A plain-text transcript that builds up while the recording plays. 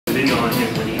on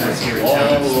him when he was here in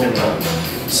town.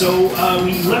 So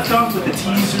we left off with a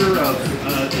teaser of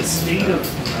the state of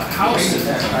house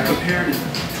compared to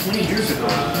 20 years ago.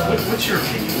 What's your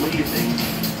opinion? What do you think?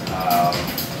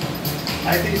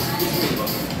 I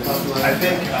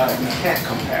think you can't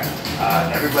compare.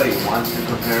 Everybody wants to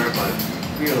compare, but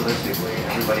realistically,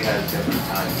 everybody has different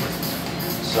time frames.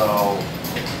 So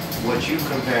what you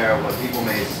compare, what people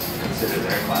may consider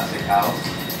their classic house,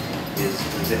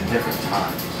 is in different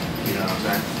times. You know what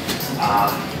I'm saying?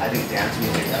 I think dance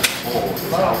music as a whole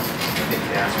is out. I think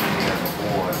dance music as a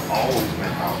whole has always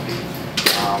been healthy.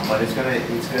 But it's gonna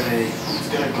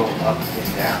go up and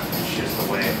down. It's just the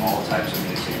way all types of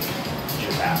music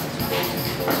just happens. It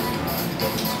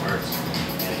goes in spurts.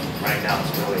 And right now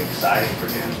it's really exciting for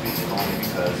dance music only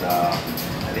because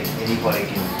I think anybody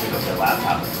can pick up their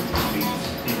laptop and put the beats,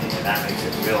 and that makes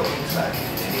it really exciting.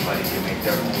 And anybody can make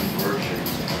their own versions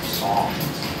of songs.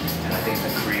 And I think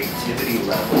the creativity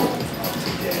level of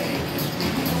today is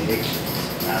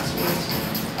ridiculous. And that's what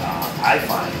I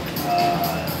find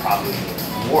probably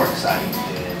more exciting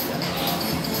than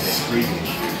previous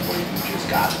years where you just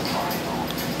got the vinyl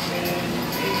and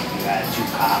maybe you had 2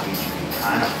 copies, you can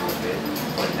kind of flip it.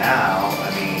 But now,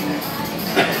 I mean,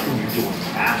 you're doing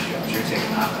mashups. You're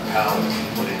taking acapella and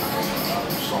putting it on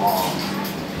other songs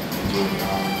and doing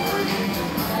your own versions and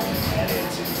your own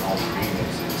edits and your own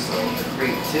remixes. So the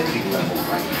creativity level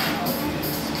right now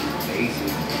is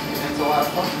amazing. And it's a lot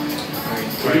of fun. Right.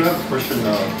 I do have a question,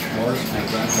 Morris, my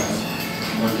background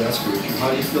on Dance Group. How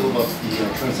do you feel about the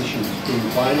transition from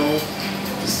vinyl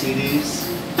to CDs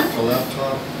to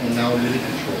laptop and now MIDI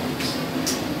controllers?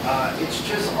 It's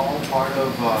just all part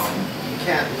of,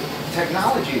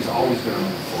 technology is always going to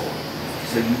move forward,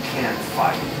 so you can't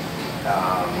fight it.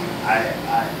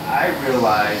 I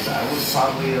realized I was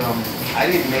probably, I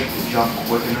didn't make the jump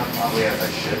quick enough probably as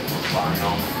I should from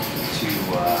vinyl to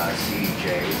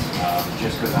CDJs,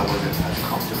 just because I wasn't as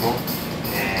comfortable.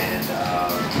 And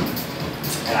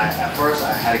at first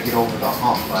I had to get over the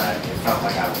hump, but it felt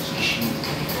like I was cheating.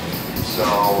 So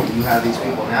you have these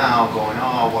people now going,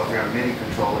 oh, well, if you're on MIDI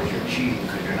controllers, you're cheating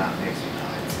because you're not mixing. No,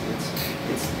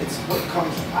 it's what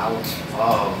comes out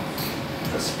of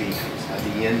the speakers at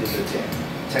the end of the day.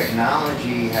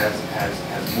 Technology has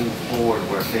moved forward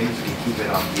where things can keep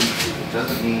it on YouTube. It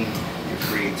doesn't mean your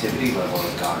creativity level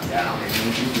has gone down. It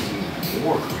means you can be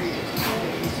more creative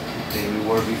nowadays than you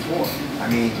were before.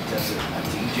 I mean, does a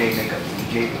DJ make a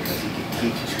DJ because he can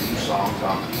keep 2 songs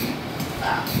on beat?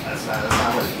 Nah, that's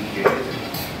not what a DJ is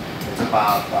anymore. It's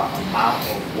about the amount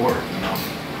of work, you know.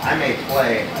 I may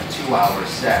play a 2-hour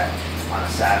set on a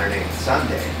Saturday and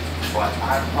Sunday, but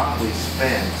I probably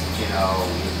spent, you know,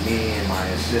 with me and my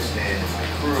assistant and my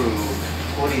crew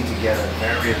putting together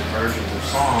various versions of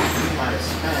songs. We might have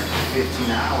spent 15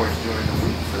 hours during the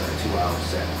week for that 2-hour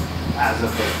set. As of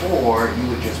before, you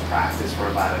would just practice for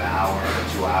about an hour or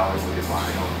 2 hours with your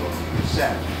vinyl and go through your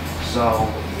set. So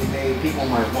people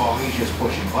might, well, he's just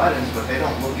pushing buttons, but they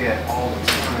don't look at all the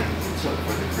time it took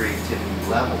for the creativity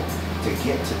level to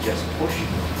get to just pushing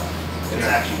those buttons. It's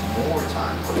actually more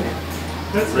time put in.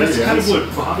 That's kind of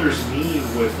what bothers me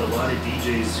with a lot of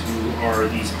DJs who are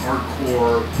these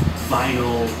hardcore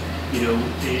vinyl, you know,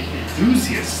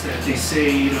 enthusiasts that they say,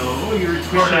 you know, oh, you're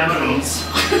pushing buttons.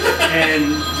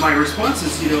 And my response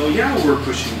is, you know, yeah, we're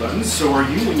pushing buttons. So are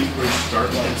you when you push start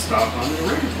and stop on the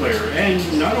record player. And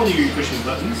not only are you pushing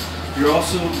buttons, you're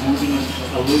also moving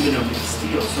aluminum and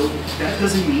steel. So that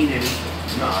doesn't mean anything.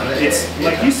 No, it's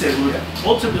like you said,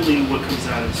 ultimately what comes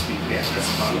out of the speaker. Yeah,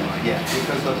 that's the bottom line. Yeah,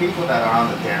 because the people that are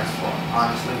on the dance floor,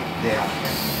 honestly, they don't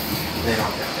care. They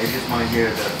don't care. They just want to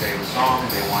hear their favorite song.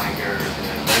 They want to hear,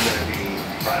 and they're going to be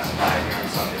impressed by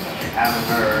hearing something that they haven't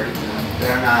heard.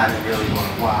 They're not really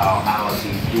going, wow, how is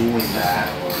he doing that,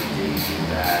 or did he do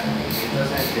that?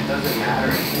 It doesn't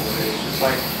matter anymore. It's just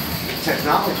like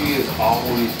technology is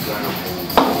always going to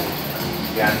move forward.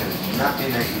 There's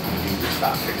nothing that you can do to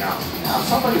stop technology. Now, if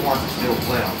somebody wants to still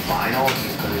play on vinyl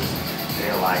because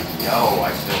they're like, yo, I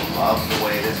still love the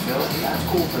way this feels, that's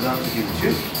cool for them to do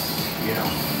too, you know.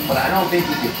 But I don't think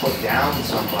you can put down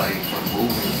somebody from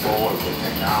moving forward with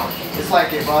technology. It's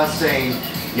like if us saying,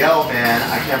 yo, man,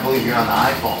 I can't believe you're on the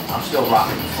iPhone. I'm still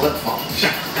rocking the flip phone.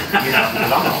 You know,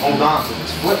 because I'm going to hold on to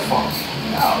this flip phone.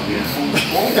 Now, you didn't move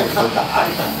forward with the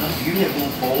iPhone. If you didn't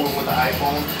move forward with the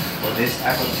iPhone or this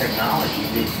type of technology,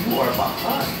 then you are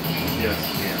behind. Yes.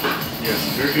 Yeah. Yes,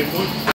 very good point.